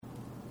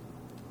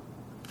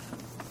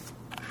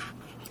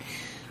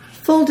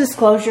Full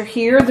disclosure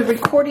here, the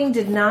recording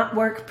did not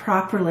work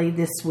properly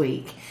this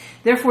week.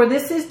 Therefore,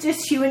 this is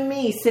just you and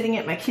me sitting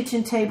at my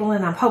kitchen table,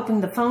 and I'm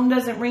hoping the phone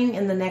doesn't ring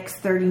in the next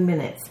 30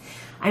 minutes.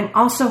 I'm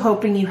also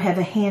hoping you have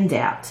a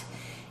handout.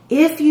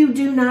 If you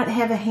do not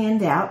have a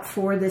handout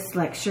for this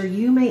lecture,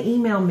 you may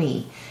email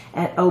me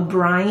at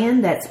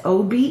O'Brien, that's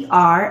Obrien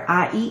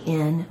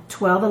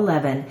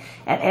 1211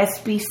 at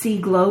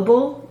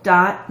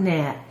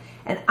sbcglobal.net,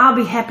 and I'll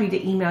be happy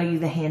to email you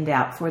the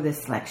handout for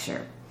this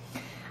lecture.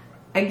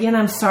 Again,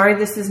 I'm sorry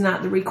this is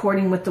not the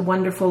recording with the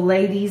wonderful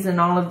ladies and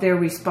all of their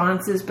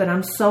responses, but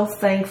I'm so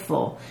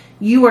thankful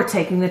you are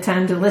taking the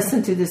time to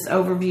listen to this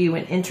overview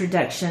and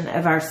introduction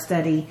of our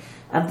study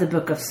of the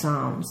book of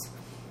Psalms.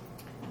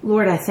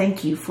 Lord, I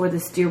thank you for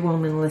this dear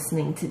woman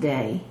listening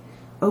today.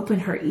 Open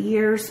her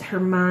ears,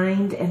 her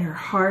mind, and her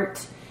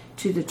heart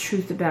to the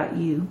truth about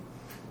you.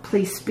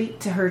 Please speak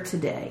to her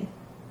today.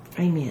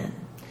 Amen.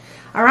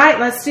 All right,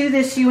 let's do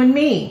this, you and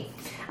me.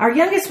 Our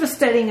youngest was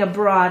studying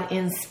abroad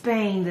in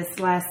Spain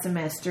this last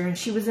semester, and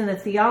she was in a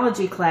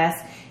theology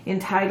class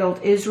entitled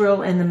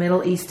Israel and the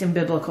Middle East in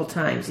Biblical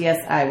Times. Yes,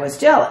 I was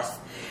jealous.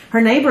 Her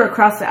neighbor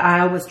across the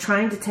aisle was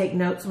trying to take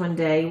notes one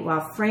day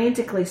while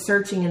frantically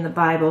searching in the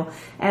Bible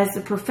as the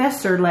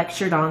professor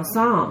lectured on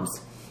Psalms.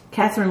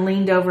 Catherine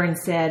leaned over and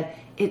said,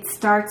 "It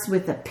starts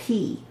with a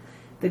P."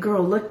 The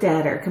girl looked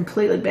at her,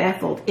 completely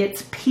baffled.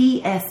 "It's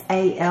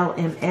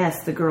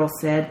Psalms, the girl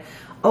said.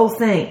 "Oh,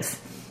 thanks.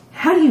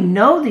 How do you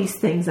know these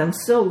things? I'm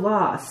so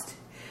lost."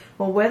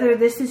 Well, whether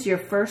this is your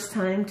first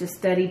time to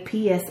study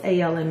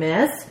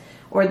Psalms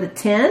or the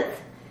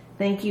 10th,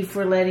 thank you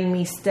for letting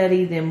me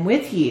study them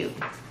with you.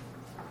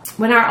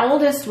 When our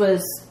oldest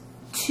was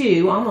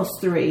 2, almost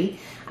 3,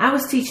 I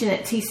was teaching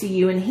at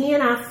TCU, and he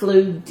and I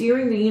flew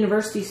during the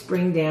university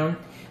spring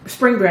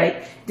break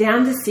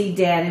down to see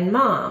Dad and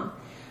Mom.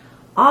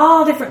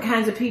 All different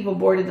kinds of people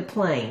boarded the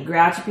plane.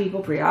 Grouchy people,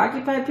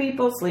 preoccupied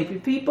people, sleepy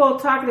people,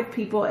 talkative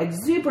people,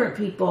 exuberant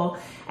people.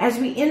 As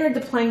we entered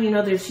the plane,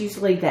 there's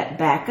usually that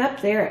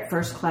backup there at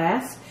first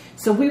class.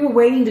 So we were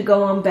waiting to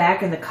go on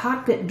back, and the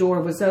cockpit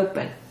door was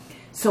open.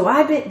 So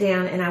I bent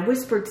down and I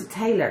whispered to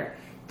Taylor,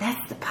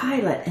 "That's the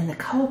pilot and the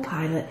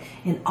co-pilot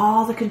and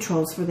all the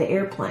controls for the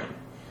airplane."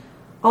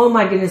 Oh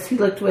my goodness, he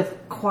looked with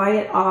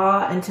quiet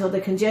awe until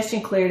the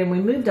congestion cleared and we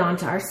moved on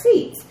to our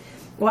seats.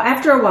 Well,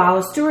 after a while,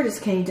 a stewardess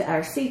came to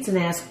our seats and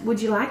asked,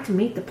 "Would you like to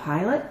meet the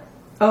pilot?"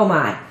 Oh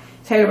my,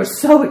 Taylor was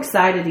so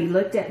excited. He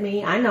looked at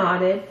me, I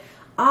nodded.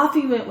 Off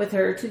he went with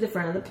her to the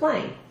front of the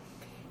plane.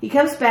 He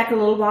comes back a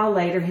little while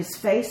later. His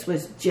face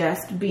was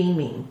just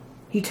beaming.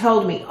 He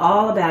told me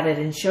all about it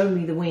and showed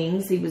me the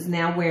wings he was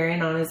now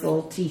wearing on his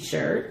little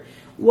t-shirt.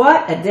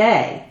 What a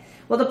day.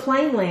 Well, the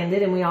plane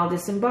landed and we all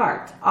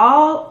disembarked.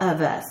 All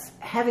of us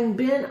having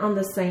been on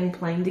the same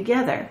plane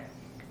together.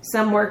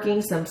 Some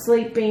working, some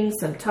sleeping,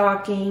 some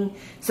talking,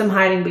 some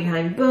hiding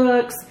behind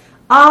books.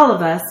 All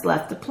of us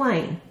left the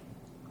plane.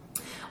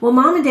 Well,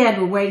 Mom and Dad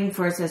were waiting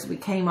for us as we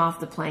came off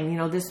the plane.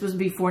 This was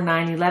before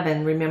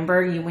 9/11,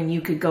 remember, when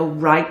you could go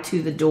right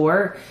to the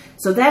door.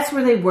 So that's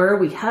where they were.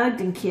 We hugged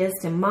and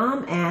kissed, and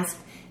Mom asked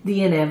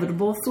the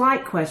inevitable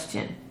flight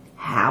question.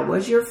 "How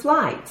was your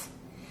flight?"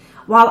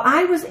 While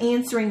I was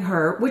answering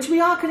her, which we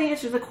all could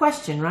answer the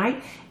question,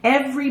 right?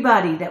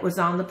 Everybody that was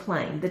on the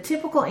plane, the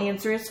typical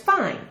answer is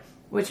fine,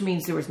 which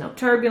means there was no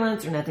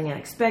turbulence or nothing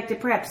unexpected.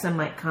 Perhaps some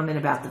might comment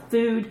about the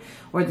food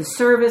or the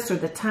service or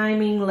the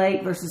timing,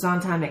 late versus on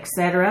time,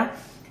 etc.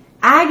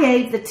 I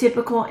gave the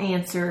typical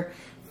answer,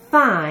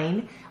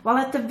 fine, while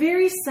at the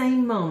very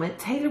same moment,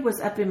 Taylor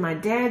was up in my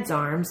dad's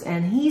arms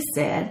and he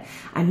said,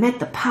 "I met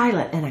the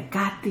pilot and I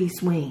got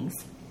these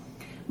wings."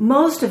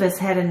 Most of us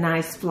had a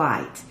nice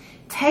flight.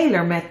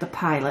 Taylor met the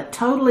pilot,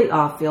 totally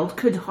off-field,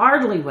 could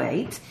hardly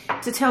wait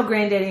to tell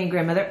Granddaddy and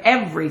Grandmother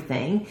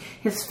everything.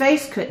 His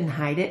face couldn't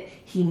hide it.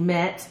 He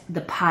met the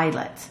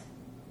pilot.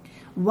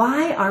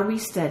 Why are we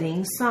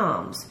studying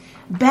Psalms?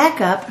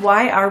 Back up,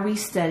 why are we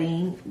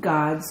studying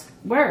God's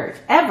Word?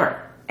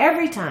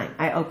 Every time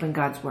I open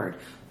God's Word.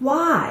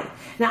 Why?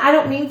 Now, I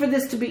don't mean for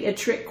this to be a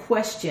trick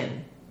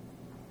question.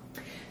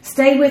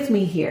 Stay with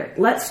me here.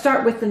 Let's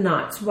start with the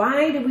knots.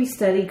 Why do we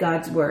study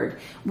God's Word?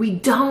 We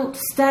don't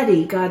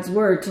study God's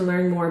Word to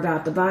learn more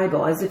about the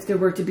Bible, as if there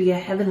were to be a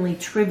heavenly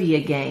trivia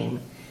game.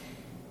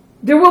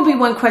 There will be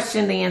one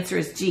question, the answer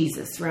is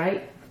Jesus,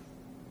 right?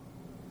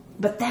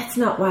 But that's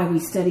not why we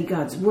study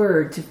God's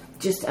Word, to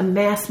just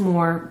amass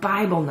more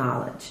Bible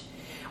knowledge.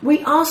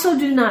 We also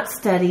do not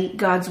study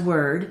God's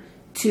Word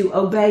to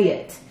obey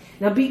it.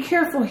 Now be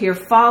careful here,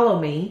 follow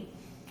me.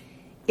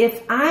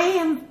 If I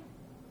am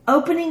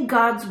opening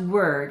God's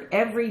Word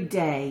every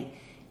day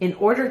in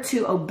order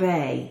to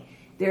obey,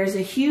 there's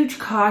a huge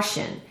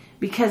caution,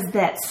 because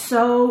that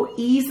so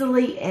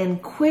easily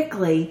and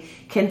quickly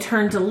can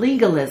turn to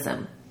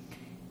legalism.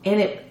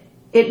 And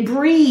it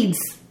breeds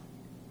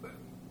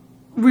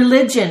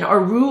religion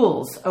or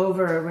rules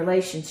over a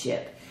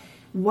relationship.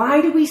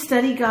 Why do we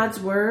study God's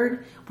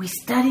Word? We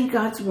study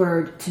God's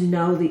Word to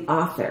know the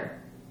author.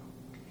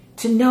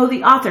 To know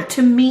the author,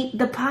 to meet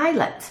the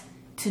pilot,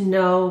 to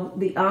know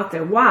the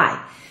author.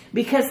 Why?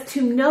 Because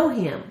to know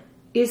him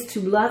is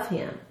to love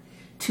him.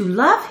 To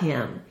love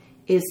him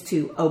is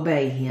to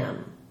obey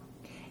him.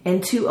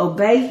 And to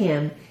obey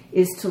him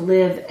is to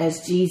live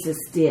as Jesus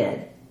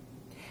did.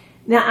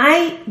 Now,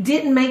 I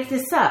didn't make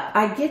this up.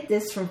 I get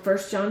this from 1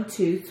 John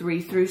 2,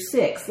 3 through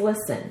 6.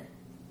 Listen.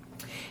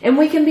 And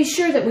we can be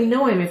sure that we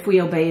know him if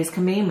we obey his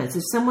commandments.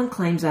 If someone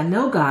claims, I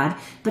know God,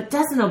 but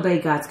doesn't obey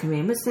God's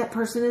commandments, that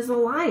person is a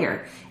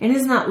liar and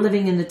is not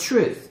living in the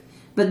truth.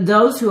 But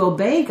those who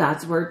obey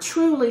God's word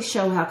truly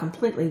show how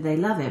completely they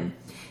love him.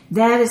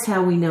 That is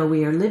how we know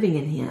we are living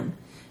in him.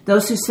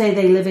 Those who say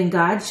they live in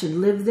God should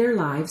live their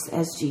lives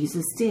as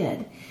Jesus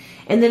did.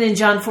 And then in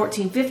John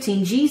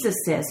 14:15, Jesus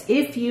says,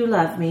 if you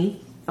love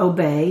me,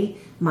 obey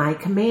my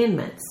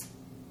commandments.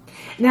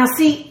 Now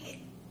see,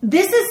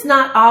 this is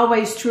not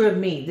always true of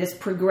me, this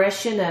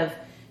progression of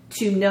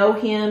to know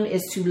him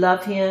is to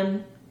love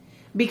him.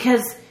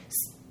 Because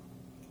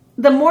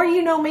the more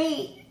you know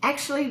me,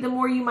 actually, the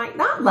more you might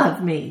not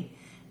love me.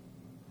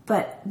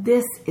 But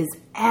this is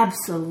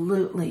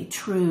absolutely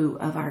true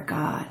of our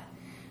God.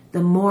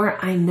 The more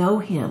I know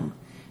him,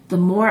 the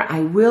more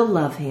I will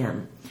love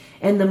him.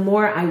 And the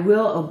more I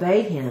will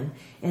obey him,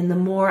 and the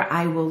more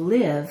I will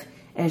live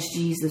as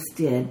Jesus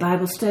did.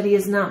 Bible study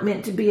is not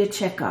meant to be a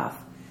checkoff.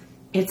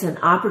 It's an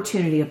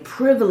opportunity, a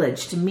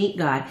privilege to meet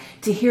God,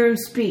 to hear him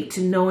speak,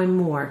 to know him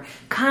more.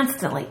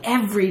 Constantly,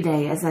 every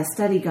day as I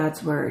study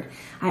God's word,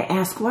 I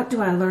ask, what do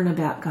I learn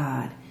about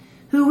God?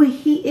 Who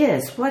he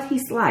is, what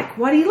he's like,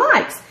 what he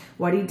likes,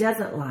 what he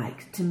doesn't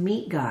like. To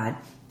meet God,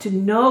 to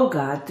know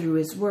God through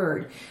his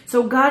word.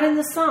 So God in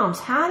the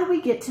Psalms, how do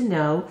we get to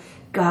know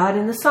God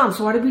in the Psalms?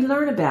 What do we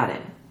learn about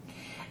him?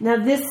 Now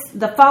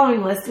the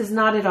following list is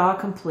not at all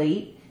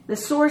complete. The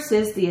source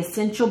is the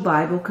Essential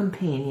Bible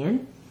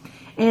Companion.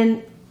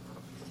 And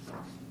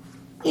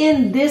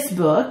in this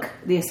book,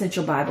 the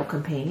Essential Bible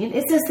Companion,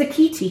 it says the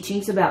key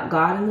teachings about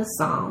God in the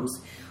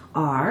Psalms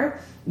are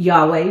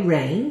Yahweh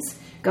reigns.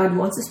 God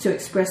wants us to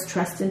express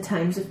trust in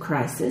times of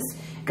crisis.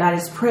 God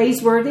is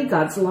praiseworthy.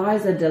 God's law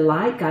is a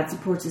delight. God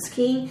supports his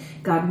king.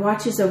 God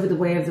watches over the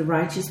way of the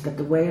righteous, but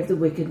the way of the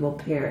wicked will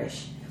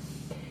perish.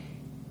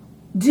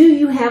 Do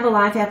you have a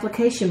Life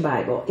Application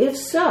Bible? If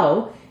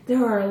so,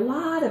 there are a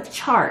lot of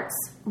charts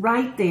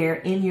right there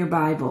in your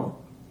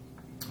Bible.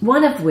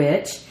 One of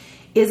which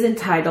is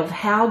entitled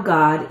How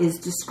God is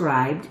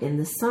Described in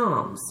the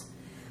Psalms.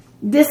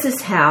 This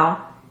is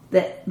how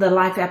the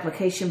Life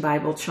Application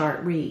Bible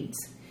chart reads.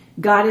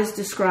 God is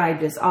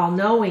described as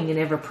all-knowing and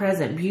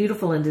ever-present,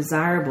 beautiful and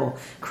desirable,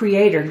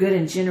 creator, good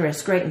and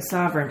generous, great and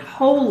sovereign,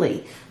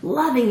 holy,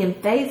 loving and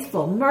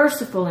faithful,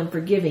 merciful and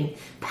forgiving,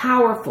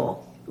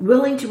 powerful,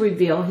 willing to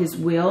reveal his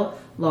will,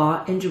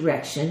 law, and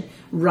direction,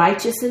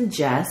 righteous and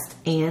just,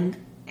 and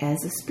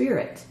as a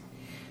spirit.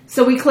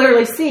 So we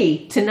clearly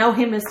see to know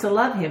him is to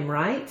love him,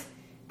 right?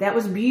 That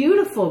was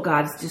beautiful,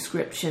 God's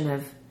description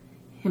of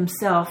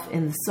himself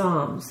in the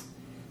Psalms.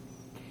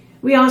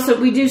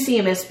 We do see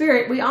him as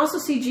spirit. We also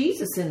see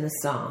Jesus in the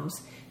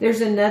Psalms.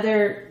 There's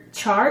another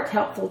chart,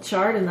 helpful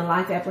chart in the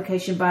Life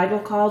Application Bible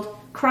called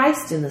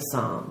Christ in the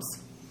Psalms.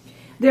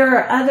 There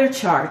are other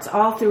charts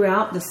all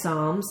throughout the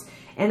Psalms,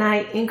 and I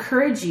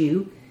encourage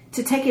you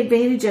to take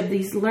advantage of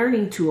these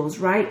learning tools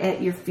right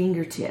at your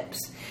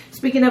fingertips.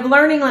 Speaking of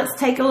learning, let's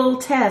take a little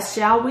test,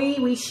 shall we?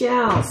 We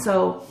shall.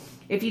 So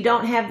if you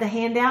don't have the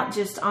handout,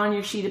 just on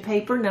your sheet of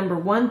paper, number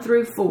 1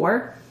 through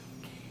 4,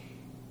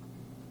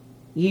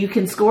 you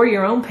can score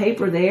your own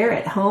paper there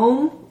at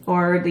home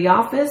or the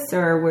office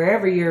or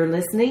wherever you're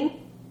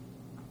listening.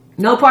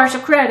 No partial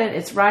credit.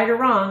 It's right or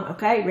wrong.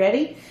 Okay,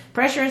 ready?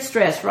 Pressure and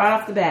stress right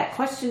off the bat.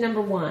 Question number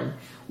 1.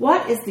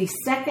 What is the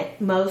second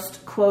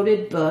most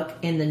quoted book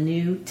in the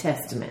New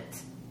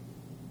Testament?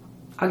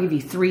 I'll give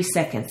you 3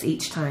 seconds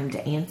each time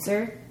to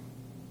answer.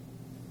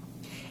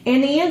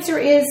 And the answer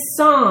is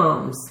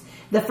Psalms.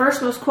 The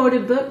first most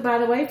quoted book, by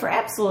the way, for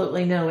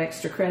absolutely no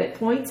extra credit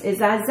points,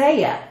 is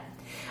Isaiah.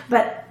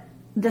 But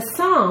the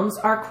Psalms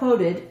are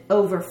quoted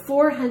over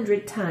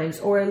 400 times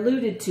or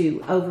alluded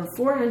to over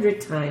 400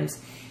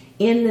 times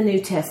in the New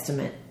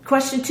Testament.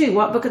 Question 2,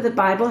 what book of the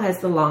Bible has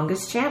the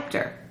longest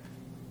chapter?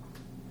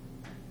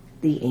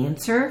 The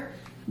answer,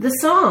 the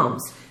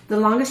Psalms. The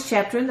longest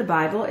chapter in the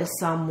Bible is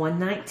Psalm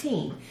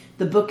 119,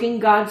 the book in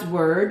God's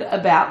Word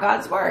about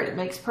God's Word. It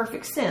makes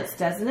perfect sense,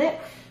 doesn't it?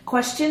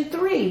 Question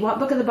 3, what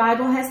book of the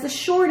Bible has the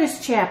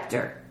shortest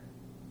chapter?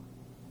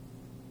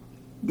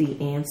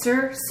 The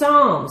answer,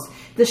 Psalms.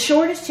 The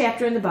shortest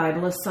chapter in the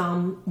Bible is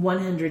Psalm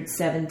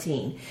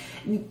 117.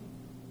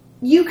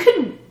 You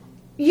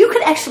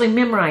could actually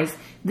memorize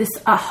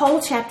a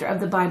whole chapter of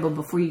the Bible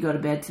before you go to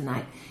bed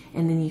tonight,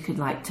 and then you could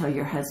tell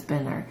your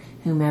husband or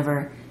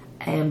whomever,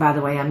 and by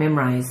the way, I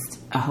memorized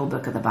a whole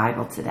book of the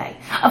Bible today.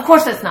 Of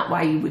course, that's not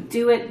why you would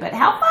do it, but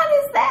how fun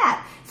is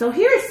that? So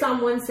here is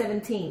Psalm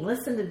 117.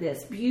 Listen to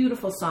this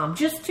beautiful psalm,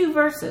 just 2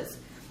 verses.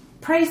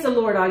 Praise the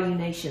Lord, all you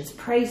nations.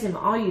 Praise him,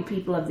 all you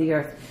people of the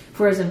earth.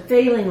 For his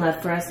unfailing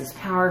love for us is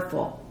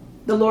powerful.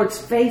 The Lord's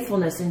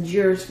faithfulness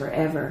endures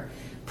forever.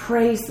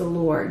 Praise the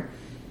Lord.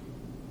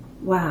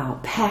 Wow,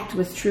 packed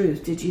with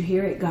truth. Did you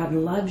hear it? God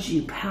loves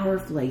you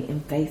powerfully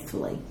and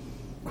faithfully.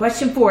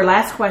 Question 4,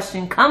 last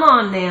question. Come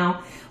on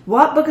now.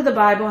 What book of the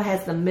Bible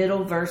has the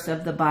middle verse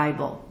of the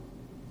Bible?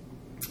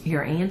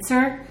 Your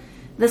answer?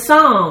 The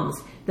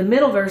Psalms. The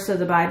middle verse of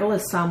the Bible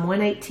is Psalm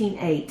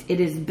 118:8. It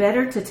is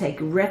better to take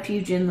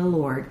refuge in the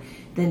Lord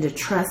than to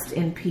trust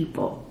in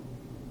people.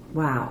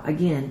 Wow.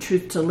 Again,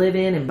 truth to live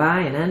in and by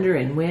and under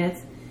and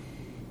with.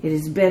 It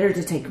is better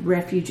to take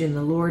refuge in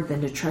the Lord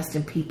than to trust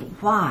in people.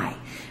 Why?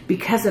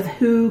 Because of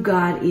who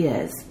God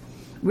is.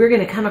 We're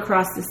going to come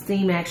across this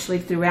theme actually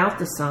throughout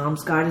the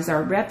Psalms. God is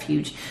our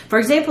refuge. For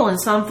example, in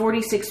Psalm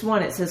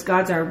 46:1, it says,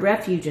 God's our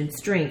refuge and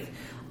strength,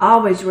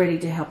 always ready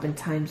to help in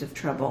times of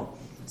trouble.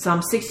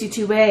 Psalm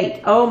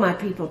 62:8, oh, my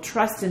people,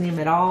 trust in him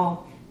at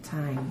all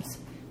times.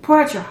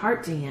 Pour out your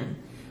heart to him,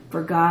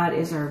 for God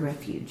is our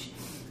refuge.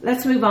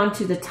 Let's move on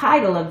to the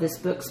title of this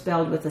book,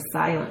 spelled with a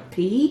silent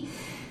P.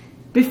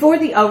 Before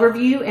the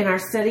overview in our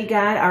study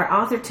guide, our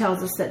author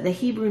tells us that the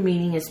Hebrew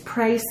meaning is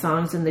praise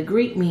songs and the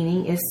Greek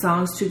meaning is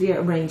songs to the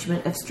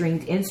arrangement of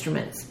stringed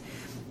instruments.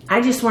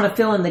 I just want to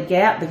fill in the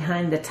gap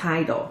behind the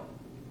title.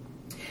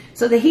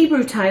 So the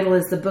Hebrew title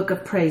is the Book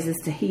of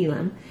Praises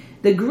Tehillim.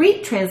 The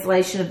Greek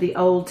translation of the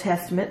Old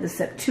Testament, the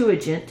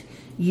Septuagint,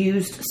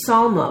 used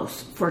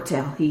psalmos for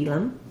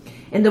Tehillim,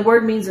 and the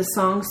word means a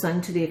song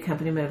sung to the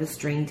accompaniment of a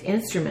stringed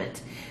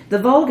instrument. The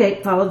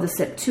Vulgate followed the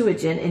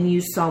Septuagint and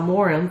used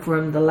psalmorum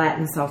from the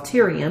Latin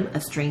psalterium, a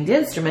stringed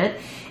instrument,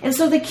 and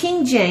so the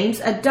King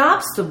James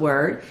adopts the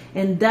word,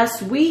 and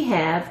thus we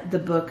have the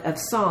Book of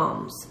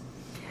Psalms.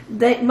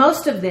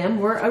 Most of them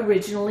were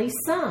originally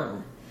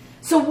sung.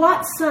 So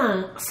what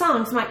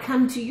songs might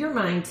come to your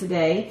mind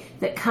today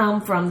that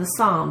come from the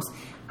Psalms?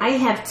 I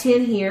have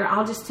 10 here.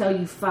 I'll just tell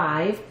you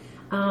 5.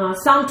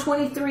 Psalm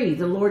 23,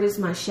 the Lord is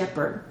my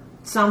shepherd.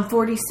 Psalm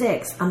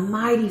 46, a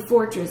mighty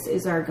fortress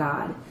is our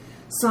God.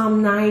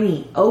 Psalm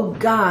 90, O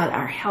God,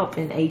 our help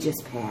in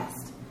ages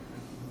past.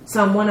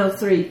 Psalm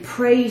 103,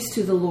 praise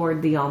to the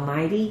Lord the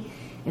Almighty.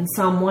 And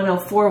Psalm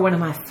 104, one of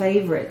my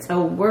favorites,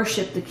 O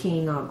worship the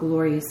King, all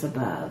glorious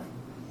above.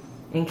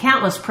 And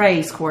countless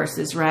praise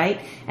choruses,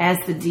 right? As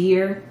the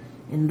deer,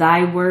 and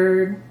thy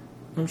word.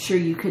 I'm sure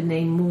you could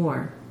name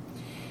more.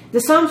 The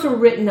Psalms were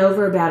written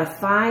over about a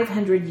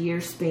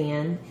 500-year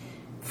span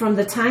from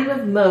the time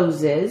of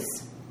Moses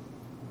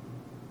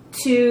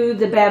to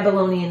the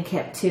Babylonian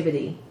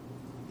captivity.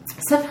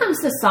 Sometimes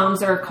the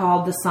Psalms are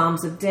called the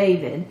Psalms of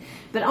David,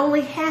 but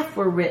only half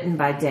were written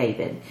by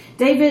David.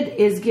 David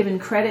is given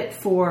credit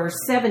for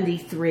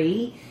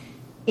 73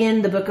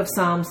 in the book of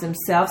Psalms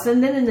themselves,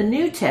 and then in the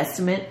New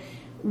Testament,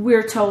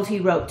 we're told he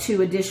wrote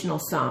 2 additional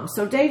Psalms.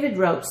 So David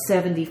wrote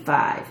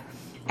 75.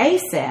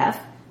 Asaph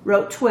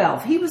wrote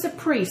 12. He was a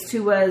priest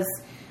who was,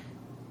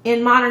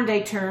 in modern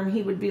day term,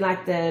 he would be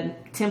like the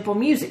temple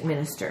music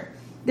minister.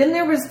 Then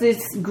there was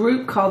this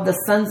group called the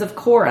Sons of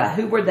Korah.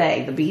 Who were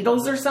they? The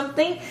Beatles or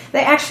something? They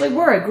actually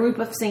were a group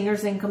of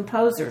singers and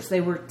composers.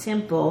 They were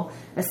temple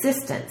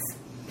assistants.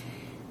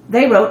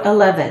 They wrote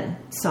 11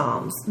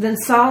 Psalms. Then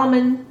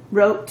Solomon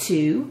wrote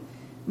 2.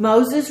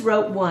 Moses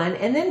wrote 1.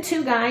 And then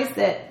 2 guys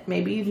that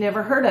maybe you've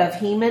never heard of,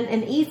 Heman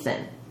and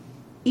Ethan.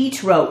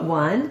 Each wrote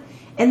 1.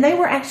 And they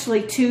were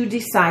actually 2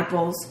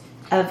 disciples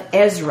of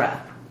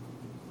Ezra.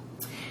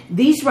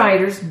 These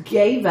writers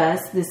gave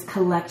us this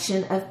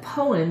collection of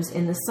poems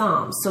in the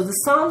Psalms. So the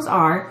Psalms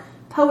are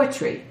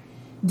poetry.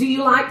 Do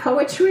you like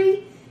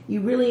poetry?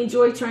 You really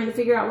enjoy trying to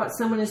figure out what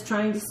someone is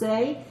trying to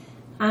say?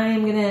 I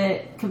am going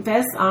to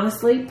confess,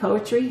 honestly,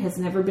 poetry has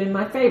never been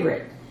my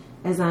favorite,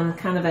 as I'm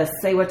kind of a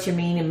say what you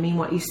mean and mean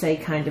what you say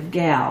kind of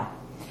gal.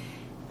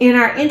 In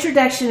our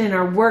introduction in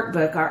our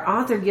workbook, our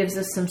author gives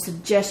us some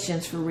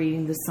suggestions for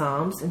reading the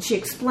Psalms, and she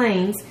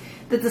explains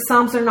that the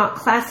Psalms are not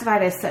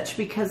classified as such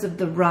because of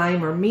the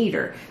rhyme or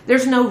meter.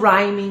 There's no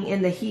rhyming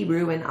in the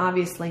Hebrew and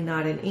obviously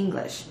not in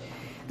English.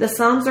 The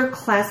Psalms are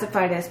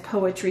classified as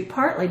poetry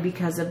partly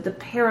because of the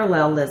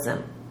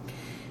parallelism.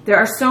 There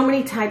are so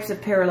many types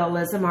of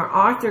parallelism. Our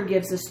author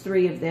gives us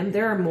 3 of them.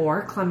 There are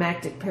more: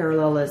 climactic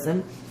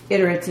parallelism,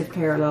 iterative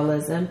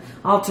parallelism,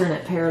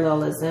 alternate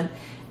parallelism.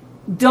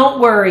 Don't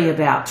worry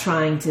about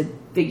trying to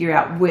figure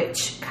out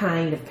which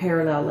kind of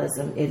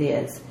parallelism it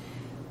is.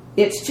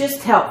 It's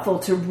just helpful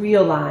to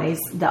realize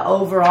the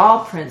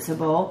overall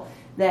principle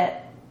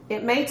that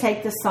it may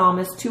take the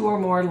psalmist 2 or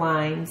more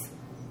lines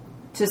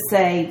to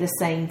say the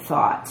same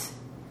thought.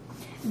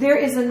 There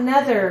is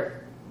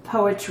another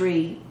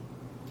poetry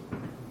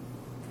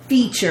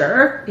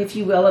feature, if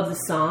you will, of the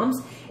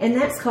Psalms, and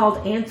that's called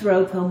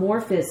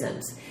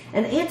anthropomorphisms.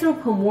 An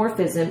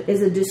anthropomorphism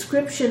is a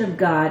description of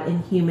God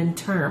in human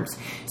terms.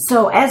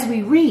 So as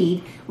we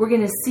read, we're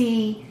going to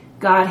see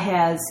God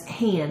has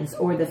hands,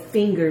 or the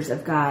fingers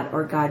of God,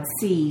 or God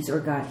sees, or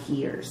God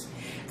hears.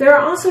 There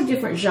are also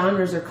different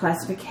genres or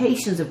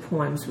classifications of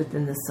poems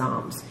within the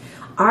Psalms.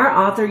 Our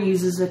author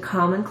uses a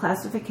common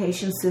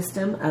classification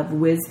system of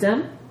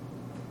wisdom,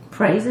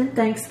 praise and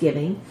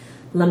thanksgiving,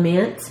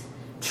 lament,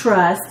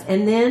 trust,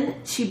 and then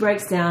she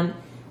breaks down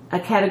a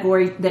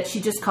category that she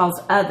just calls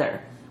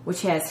other,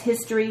 which has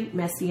history,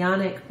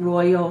 messianic,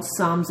 royal,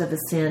 psalms of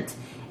ascent,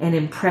 and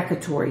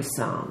imprecatory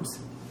psalms.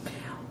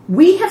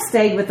 We have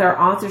stayed with our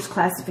author's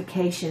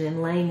classification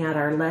in laying out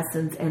our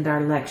lessons and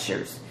our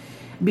lectures.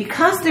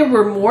 Because there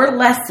were more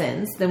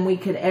lessons than we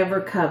could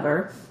ever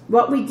cover,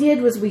 what we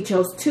did was we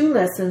chose 2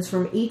 lessons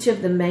from each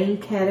of the main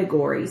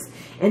categories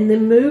and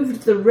then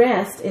moved the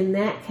rest in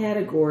that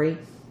category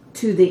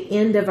to the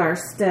end of our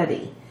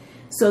study.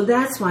 So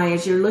that's why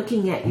as you're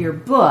looking at your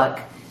book,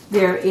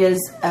 there is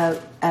a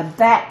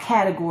back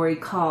category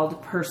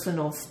called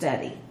personal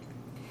study.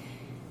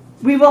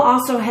 We will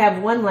also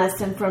have 1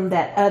 lesson from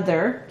that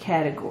other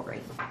category.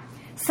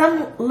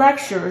 Some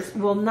lectures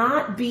will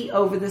not be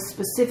over the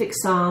specific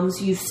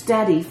psalms you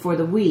study for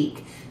the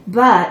week,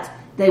 but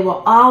they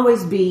will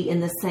always be in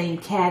the same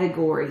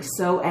category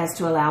so as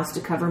to allow us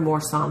to cover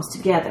more psalms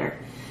together.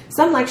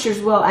 Some lectures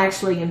will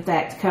actually, in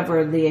fact,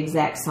 cover the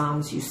exact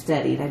psalms you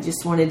studied. I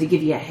just wanted to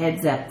give you a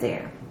heads up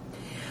there.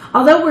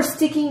 Although we're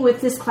sticking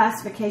with this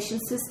classification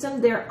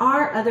system, there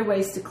are other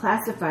ways to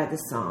classify the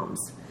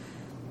psalms.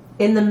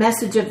 In The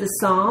Message of the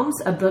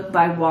Psalms, a book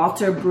by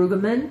Walter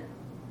Brueggemann,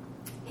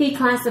 he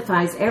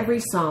classifies every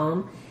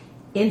psalm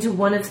into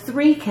one of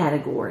 3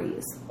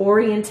 categories: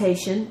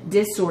 orientation,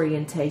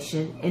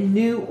 disorientation, and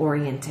new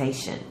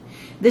orientation.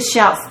 This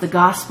shouts the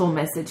gospel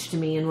message to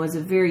me and was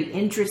a very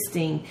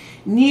interesting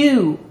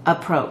new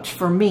approach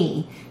for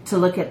me to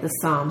look at the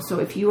Psalms. So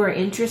if you are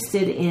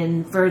interested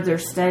in further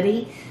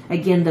study,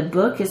 again, the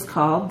book is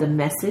called The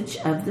Message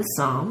of the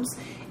Psalms,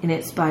 and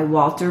it's by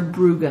Walter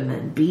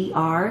Brueggemann,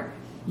 Brueggemann.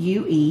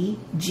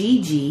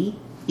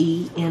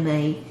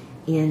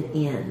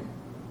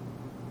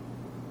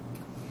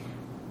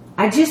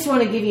 I just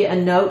want to give you a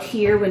note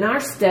here. When our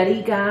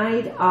study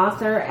guide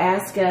author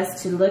asks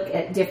us to look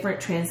at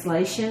different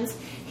translations,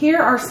 here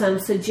are some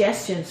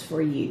suggestions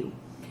for you.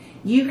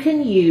 You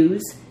can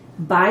use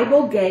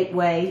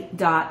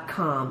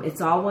BibleGateway.com.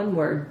 It's all one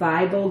word,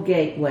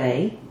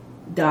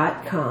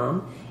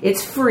 BibleGateway.com.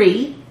 It's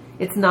free.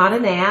 It's not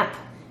an app.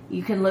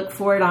 You can look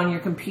for it on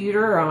your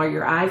computer or on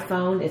your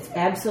iPhone. It's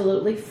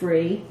absolutely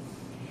free.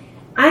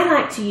 I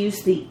like to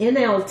use the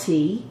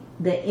NLT,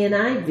 the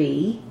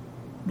NIV,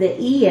 the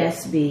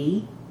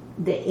ESV,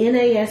 the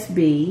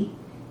NASB,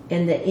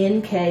 and the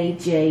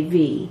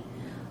NKJV.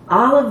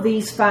 All of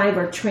these 5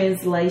 are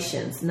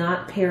translations,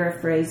 not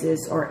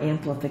paraphrases or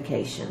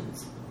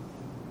amplifications.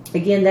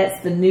 Again, that's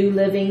the New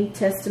Living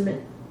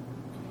Translation,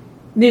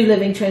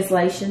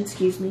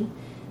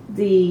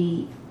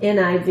 The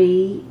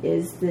NIV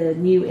is the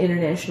New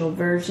International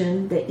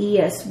Version, the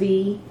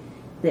ESV,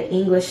 the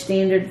English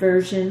Standard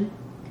Version,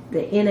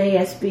 the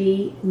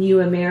NASB, New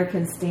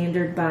American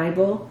Standard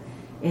Bible,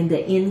 and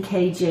the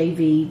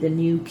NKJV, the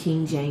New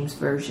King James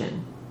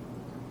Version.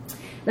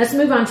 Let's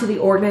move on to the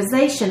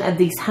organization of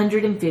these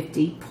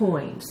 150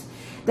 poems.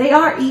 They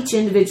are each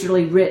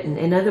individually written.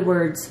 In other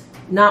words,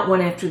 not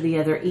one after the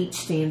other. Each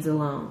stands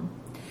alone.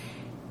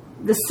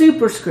 The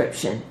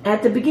superscription.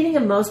 At the beginning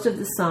of most of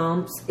the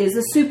Psalms is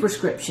a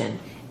superscription.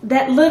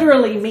 That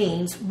literally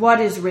means what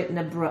is written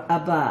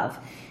above.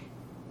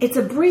 It's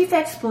a brief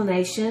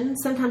explanation,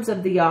 sometimes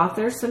of the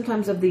author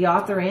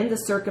and the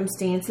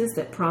circumstances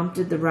that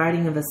prompted the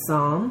writing of a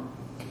psalm.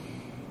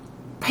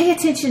 Pay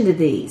attention to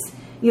these.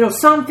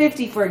 Psalm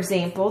 50, for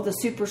example, the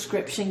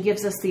superscription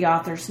gives us the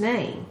author's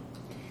name.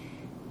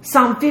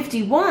 Psalm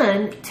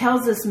 51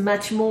 tells us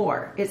much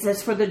more. It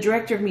says, "For the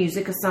director of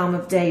music, a psalm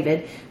of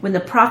David, when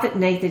the prophet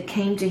Nathan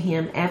came to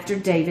him after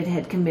David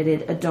had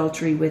committed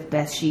adultery with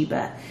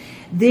Bathsheba."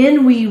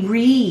 Then we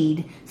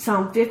read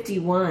Psalm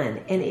 51,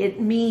 and it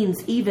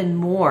means even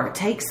more,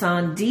 takes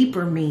on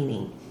deeper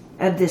meaning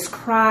of this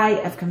cry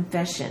of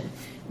confession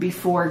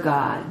before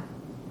God.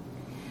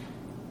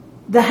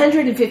 The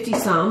 150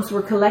 Psalms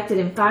were collected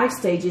in 5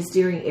 stages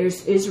during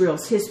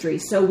Israel's history,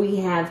 so we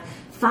have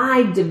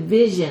 5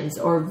 divisions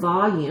or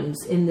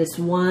volumes in this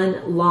one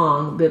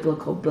long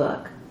biblical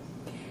book.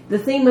 The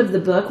theme of the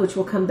book, which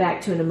we'll come back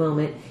to in a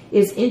moment,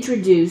 is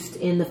introduced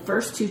in the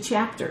first 2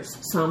 chapters,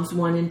 Psalms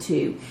 1 and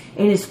 2,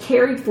 and is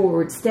carried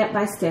forward step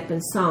by step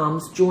in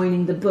Psalms,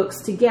 joining the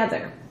books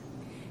together.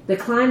 The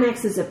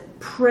climax is a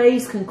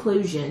praise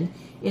conclusion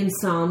in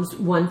Psalms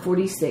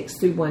 146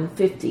 through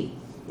 150.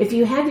 If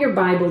you have your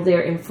Bible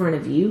there in front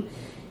of you,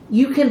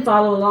 you can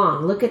follow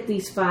along. Look at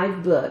these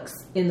 5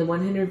 books in the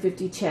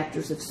 150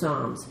 chapters of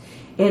Psalms.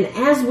 And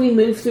as we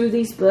move through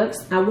these books,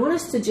 I want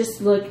us to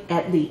just look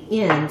at the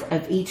end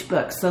of each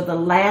book. So the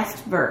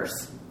last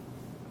verse.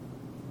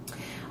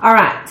 All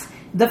right.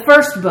 The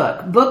first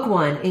book, Book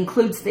 1,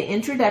 includes the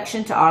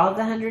introduction to all of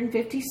the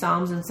 150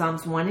 Psalms in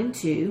Psalms 1 and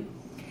 2.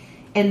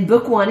 And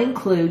Book 1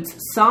 includes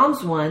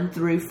Psalms 1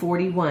 through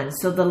 41.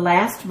 So the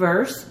last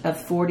verse of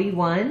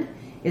 41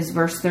 is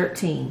verse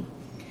 13.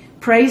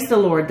 "Praise the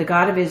Lord, the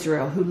God of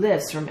Israel, who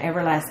lives from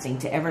everlasting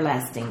to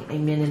everlasting.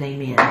 Amen and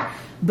amen."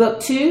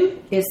 Book 2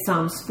 is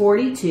Psalms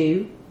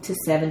 42 to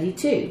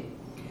 72.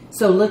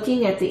 So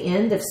looking at the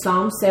end of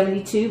Psalm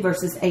 72,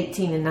 verses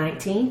 18 and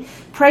 19,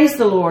 praise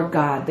the Lord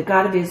God, the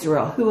God of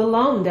Israel, who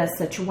alone does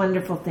such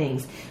wonderful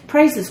things.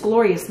 Praise his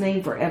glorious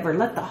name forever.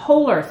 Let the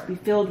whole earth be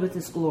filled with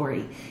his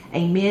glory.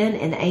 Amen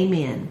and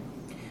amen.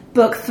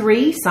 Book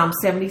 3, Psalm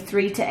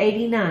 73 to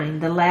 89.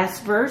 The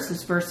last verse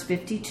is verse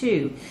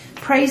 52.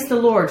 Praise the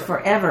Lord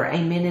forever.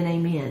 Amen and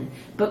amen.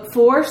 Book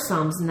 4,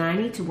 Psalms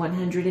 90 to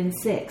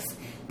 106.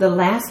 The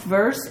last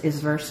verse is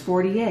verse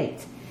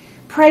 48.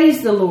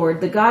 Praise the Lord,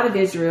 the God of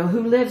Israel,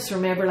 who lives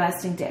from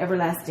everlasting to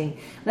everlasting.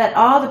 Let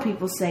all the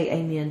people say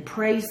amen.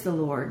 Praise the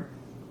Lord.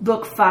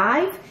 Book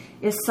 5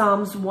 is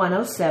Psalms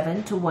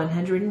 107 to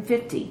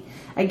 150.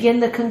 Again,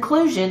 the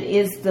conclusion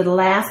is the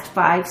last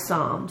 5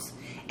 Psalms.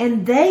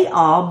 And they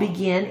all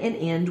begin and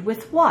end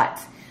with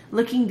what?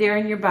 Looking there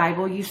in your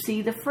Bible, you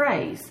see the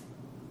phrase,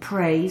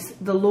 praise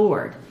the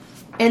Lord.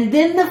 And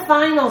then the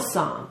final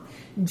Psalm,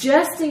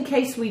 just in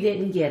case we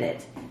didn't get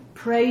it,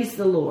 praise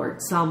the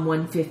Lord, Psalm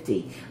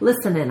 150.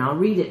 Listen and I'll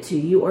read it to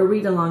you, or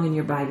read along in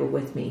your Bible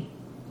with me.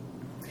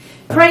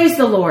 Praise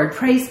the Lord,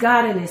 praise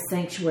God in his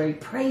sanctuary,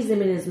 praise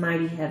him in his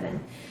mighty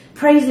heaven.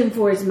 Praise him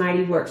for his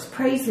mighty works.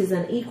 Praise his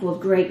unequaled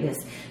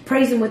greatness.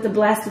 Praise him with the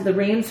blast of the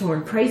ram's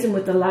horn. Praise him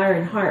with the lyre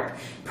and harp.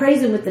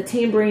 Praise him with the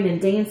tambourine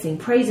and dancing.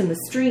 Praise him with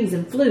strings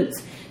and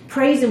flutes.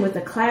 Praise him with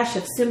the clash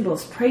of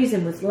cymbals. Praise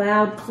him with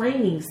loud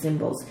clanging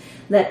cymbals.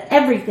 Let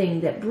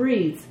everything that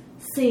breathes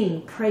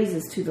sing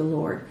praises to the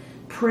Lord.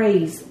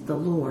 Praise the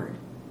Lord.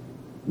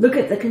 Look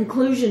at the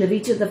conclusion of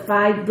each of the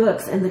 5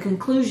 books and the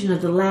conclusion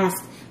of the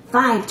last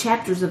 5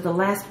 chapters of the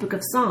last book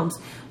of Psalms.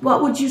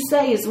 What would you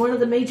say is one of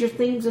the major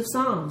themes of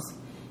Psalms?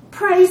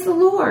 Praise the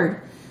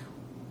Lord.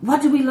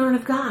 What do we learn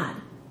of God?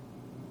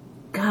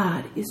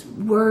 God is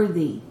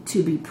worthy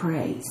to be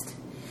praised.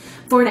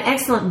 For an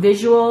excellent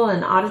visual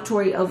and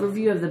auditory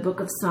overview of the book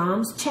of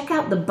Psalms, check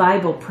out the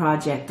Bible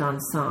Project on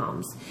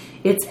Psalms.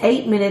 It's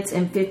 8 minutes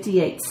and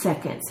 58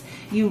 seconds.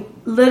 You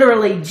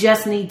literally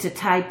just need to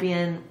type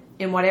in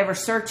whatever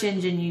search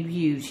engine you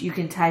use, you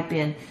can type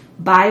in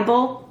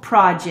Bible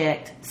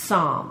Project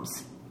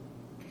Psalms.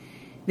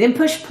 Then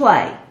push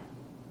play.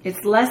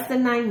 It's less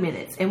than 9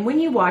 minutes. And when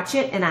you watch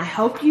it, and I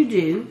hope you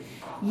do,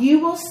 you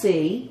will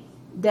see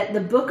that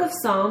the book of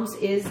Psalms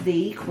is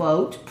the,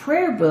 quote,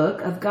 prayer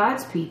book of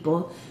God's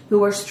people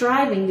who are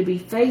striving to be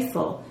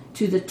faithful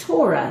to the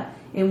Torah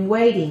and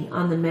waiting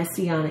on the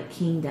Messianic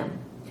kingdom.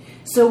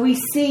 So we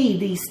see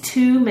these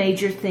 2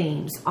 major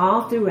themes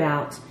all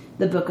throughout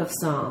the book of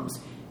Psalms,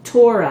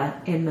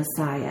 Torah and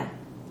Messiah.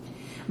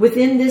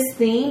 Within this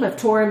theme of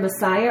Torah and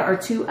Messiah are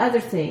 2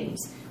 other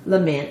themes,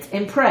 lament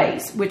and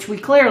praise, which we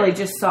clearly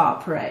just saw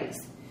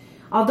praise.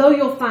 Although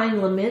you'll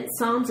find lament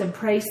psalms and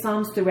praise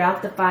psalms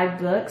throughout the 5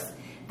 books,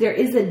 there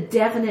is a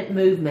definite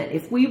movement.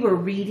 If we were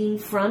reading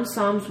from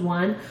Psalms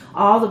 1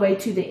 all the way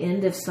to the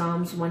end of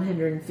Psalms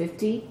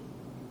 150,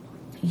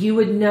 you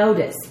would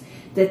notice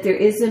that there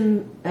is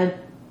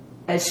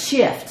a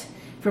shift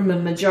from a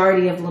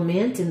majority of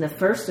lament in the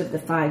first of the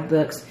 5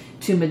 books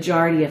to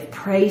majority of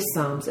praise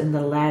psalms in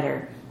the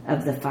latter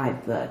of the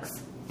 5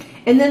 books.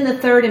 And then the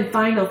third and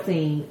final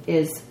theme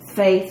is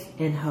faith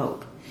and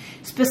hope.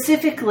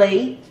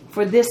 Specifically,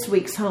 for this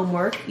week's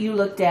homework, you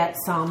looked at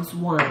Psalms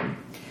 1.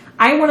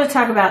 I want to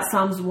talk about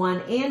Psalms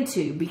 1 and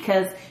 2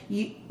 because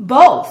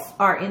both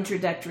are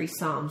introductory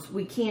psalms.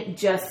 We can't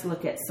just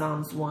look at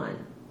Psalms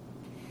 1.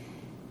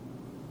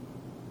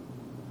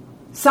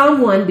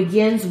 Psalm 1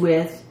 begins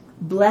with,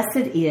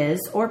 blessed is,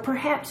 or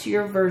perhaps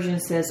your version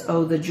says,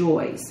 oh, the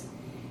joys,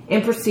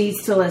 and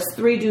proceeds to list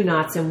 3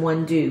 do-nots and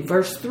 1 do.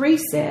 Verse 3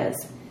 says,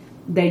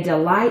 they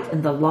delight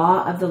in the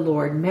law of the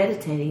Lord,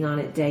 meditating on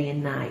it day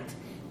and night.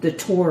 The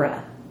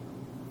Torah.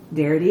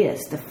 There it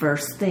is, the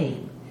first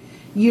theme.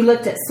 You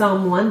looked at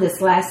Psalm 1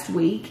 this last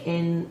week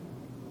and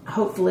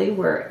hopefully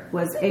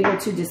was able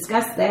to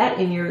discuss that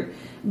in your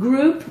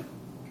group.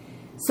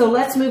 So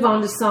let's move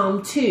on to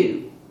Psalm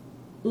 2.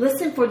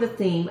 Listen for the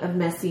theme of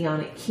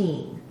Messianic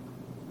King.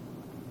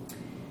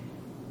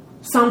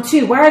 Psalm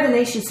 2, why are the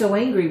nations so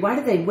angry? Why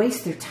do they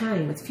waste their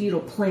time with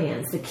futile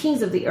plans? The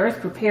kings of the earth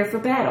prepare for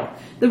battle.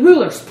 The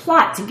rulers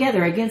plot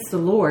together against the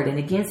Lord and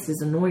against his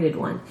anointed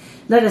one.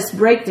 Let us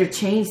break their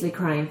chains, they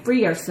cry, and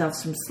free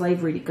ourselves from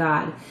slavery to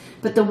God.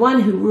 But the one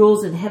who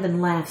rules in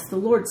heaven laughs. The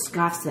Lord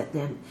scoffs at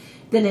them.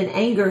 Then in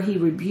anger he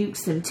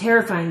rebukes them,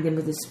 terrifying them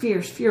with his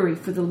fierce fury.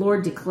 For the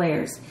Lord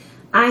declares,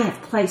 I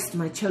have placed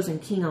my chosen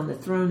king on the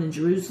throne in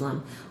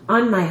Jerusalem,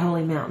 on my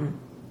holy mountain.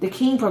 The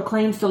king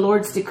proclaims the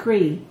Lord's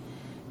decree.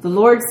 The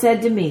Lord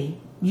said to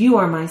me, you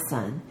are my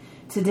son.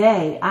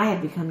 Today I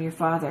have become your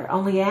father.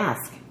 Only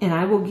ask, and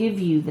I will give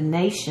you the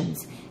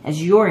nations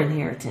as your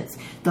inheritance,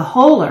 the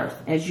whole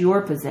earth as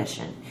your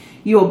possession.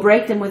 You will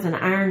break them with an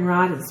iron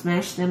rod and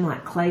smash them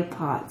like clay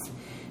pots.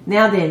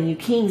 Now then, you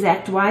kings,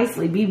 act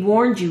wisely. Be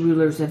warned, you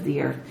rulers of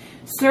the earth.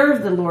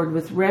 Serve the Lord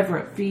with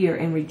reverent fear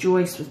and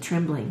rejoice with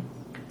trembling.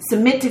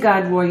 Submit to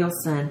God, royal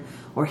son,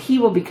 or he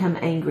will become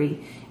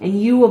angry,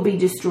 and you will be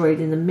destroyed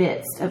in the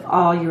midst of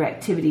all your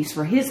activities,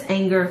 for his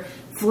anger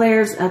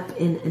flares up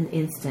in an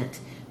instant.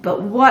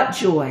 But what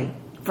joy,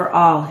 for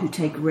all who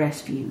take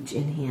refuge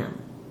in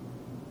him.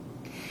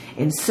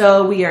 And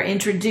so we are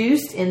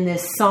introduced in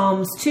this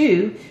Psalms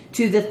 2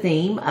 to the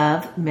theme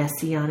of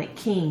Messianic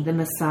King, the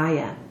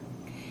Messiah.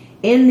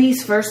 In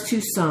these first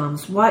two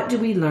Psalms, what do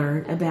we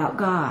learn about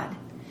God?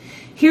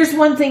 Here's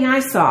one thing I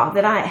saw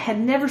that I had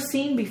never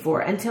seen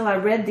before until I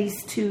read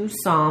these two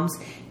Psalms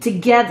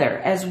together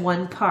as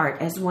one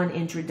part, as one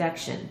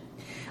introduction.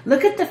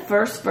 Look at the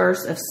first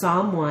verse of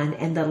Psalm 1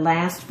 and the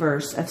last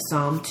verse of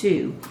Psalm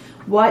 2.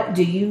 What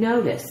do you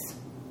notice?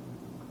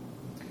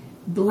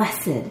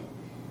 Blessed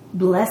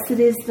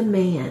is the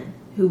man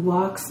who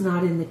walks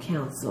not in the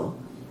counsel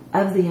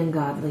of the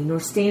ungodly,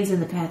 nor stands in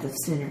the path of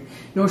sinner,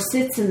 nor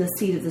sits in the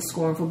seat of the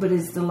scornful, but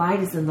his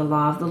delight is in the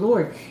law of the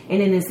Lord, and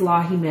in his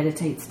law he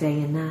meditates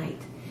day and night.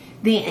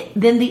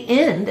 Then the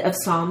end of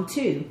Psalm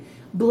 2.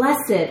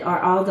 Blessed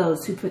are all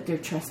those who put their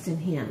trust in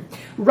him.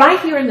 Right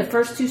here in the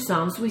first two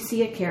Psalms, we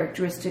see a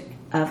characteristic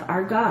of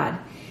our God,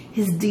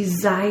 his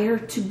desire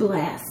to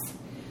bless.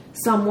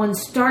 Psalm 1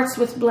 starts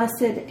with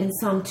blessed and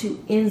Psalm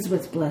 2 ends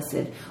with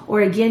blessed.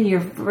 Or again, your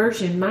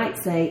version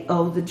might say,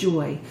 oh, the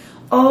joy.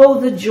 Oh,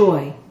 the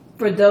joy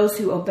for those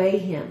who obey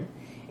him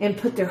and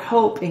put their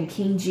hope in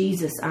King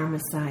Jesus, our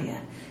Messiah.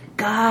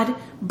 God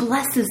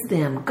blesses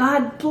them.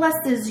 God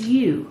blesses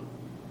you.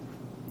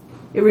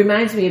 It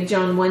reminds me of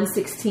John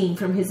 1:16,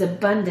 from his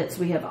abundance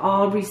we have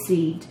all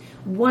received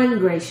one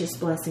gracious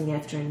blessing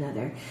after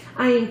another.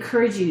 I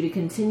encourage you to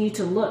continue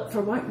to look for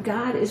what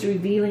God is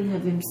revealing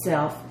of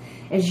himself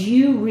as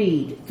you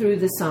read through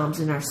the Psalms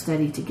in our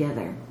study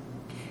together.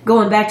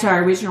 Going back to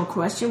our original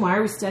question, why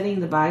are we studying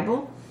the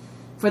Bible?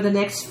 For the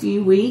next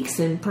few weeks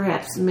and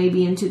perhaps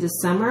maybe into the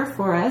summer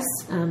for us,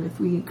 if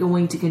we're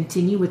going to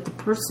continue with the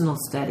personal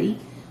study.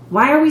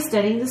 Why are we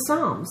studying the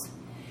Psalms?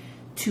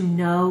 To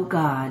know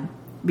God.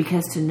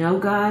 Because to know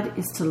God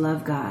is to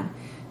love God.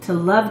 To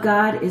love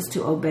God is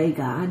to obey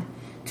God.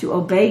 To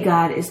obey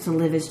God is to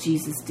live as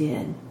Jesus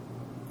did.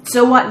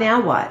 So what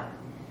now what?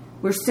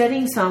 We're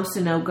studying Psalms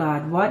to know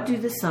God. What do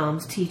the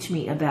Psalms teach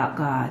me about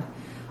God?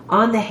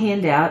 On the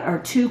handout are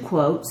two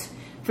quotes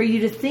for you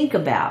to think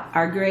about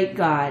our great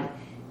God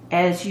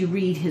as you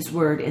read his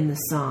word in the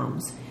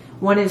Psalms.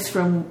 One is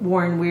from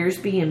Warren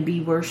Wiersbe in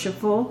Be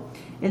Worshipful,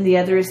 and the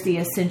other is the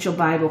Essential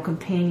Bible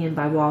Companion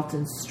by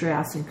Walton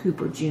Strauss and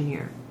Cooper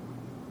Jr.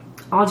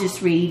 I'll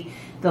just read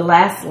the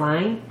last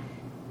line.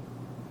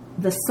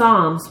 The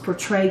Psalms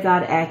portray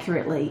God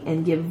accurately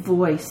and give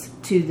voice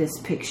to this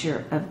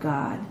picture of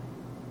God.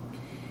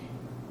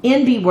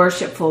 In Be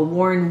Worshipful,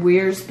 Warren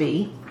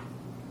Wiersbe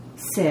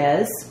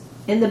says,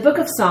 in the book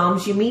of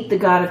Psalms, you meet the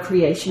God of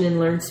creation and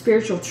learn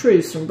spiritual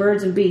truths from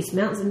birds and beasts,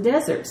 mountains and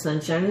deserts,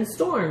 sunshine and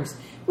storms,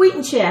 wheat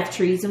and chaff,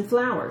 trees and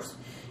flowers.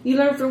 You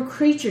learn from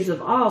creatures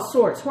of all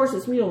sorts,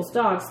 horses, mules,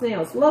 dogs,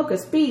 snails,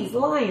 locusts, bees,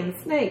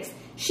 lions, snakes,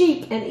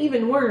 sheep, and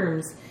even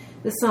worms.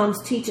 The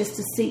Psalms teach us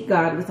to seek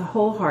God with a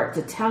whole heart,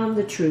 to tell him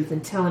the truth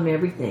and tell him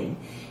everything,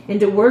 and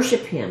to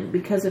worship him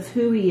because of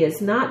who he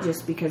is, not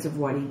just because of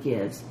what he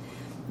gives.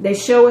 They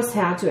show us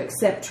how to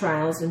accept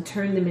trials and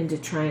turn them into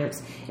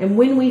triumphs, and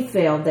when we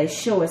fail, they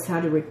show us how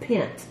to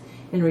repent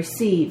and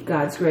receive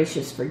God's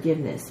gracious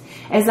forgiveness.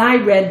 As I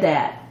read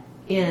that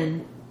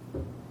in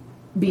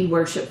Be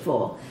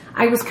Worshipful,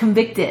 I was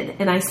convicted,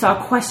 and I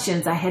saw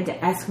questions I had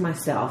to ask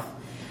myself.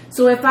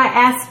 So if I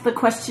ask the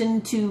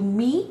question to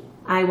me,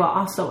 I will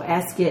also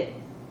ask it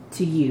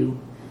to you.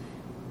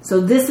 So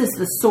this is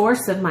the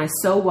source of my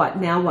so what,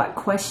 now what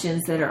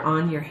questions that are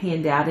on your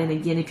handout. And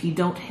again, if you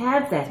don't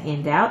have that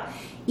handout,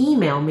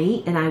 email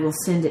me and I will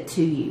send it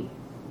to you.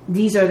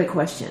 These are the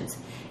questions.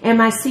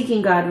 Am I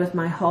seeking God with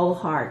my whole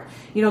heart?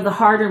 You know, the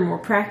harder, more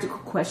practical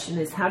question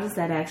is, how does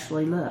that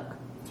actually look?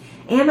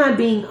 Am I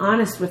being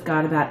honest with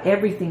God about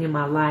everything in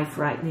my life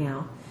right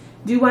now?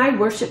 Do I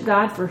worship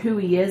God for who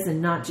he is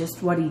and not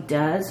just what he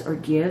does or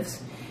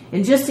gives?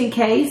 And just in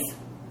case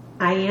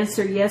I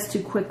answer yes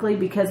too quickly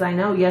because I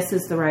know yes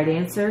is the right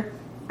answer,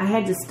 I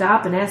had to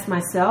stop and ask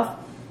myself,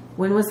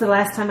 when was the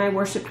last time I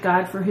worshiped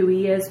God for who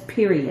he is,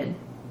 period?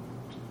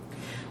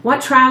 What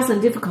trials and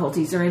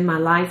difficulties are in my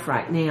life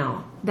right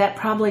now? That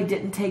probably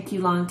didn't take you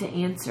long to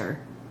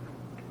answer.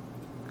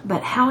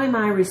 But how am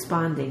I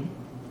responding?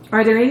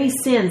 Are there any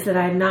sins that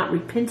I have not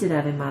repented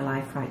of in my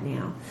life right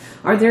now?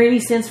 Are there any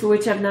sins for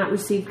which I've not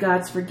received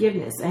God's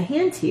forgiveness? A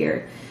hint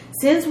here,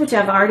 sins which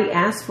I've already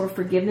asked for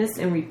forgiveness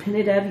and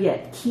repented of,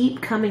 yet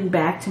keep coming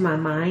back to my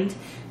mind,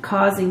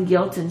 causing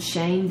guilt and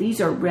shame. These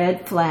are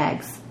red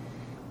flags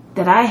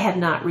that I have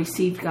not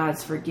received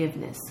God's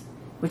forgiveness,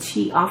 which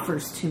he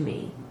offers to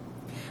me.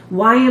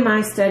 Why am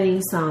I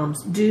studying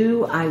Psalms?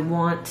 Do I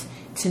want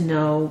to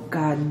know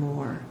God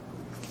more?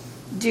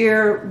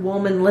 Dear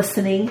woman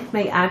listening,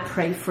 may I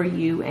pray for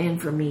you and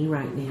for me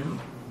right now,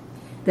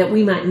 that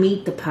we might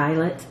meet the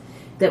pilot,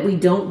 that we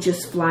don't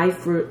just fly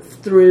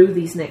through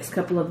these next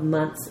couple of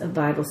months of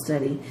Bible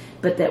study,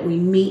 but that we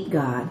meet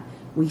God,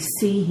 we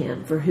see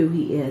him for who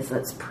he is.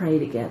 Let's pray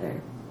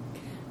together.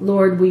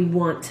 Lord, we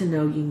want to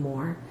know you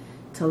more,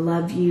 to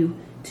love you,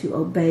 to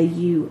obey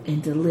you,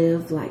 and to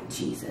live like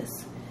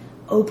Jesus.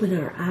 open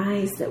our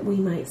eyes that we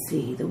might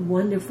see the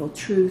wonderful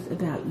truth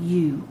about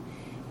you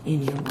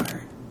in your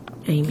word.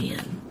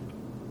 Amen.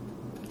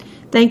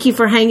 Thank you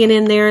for hanging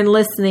in there and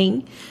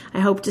listening. I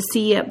hope to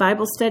see you at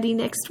Bible study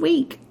next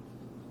week.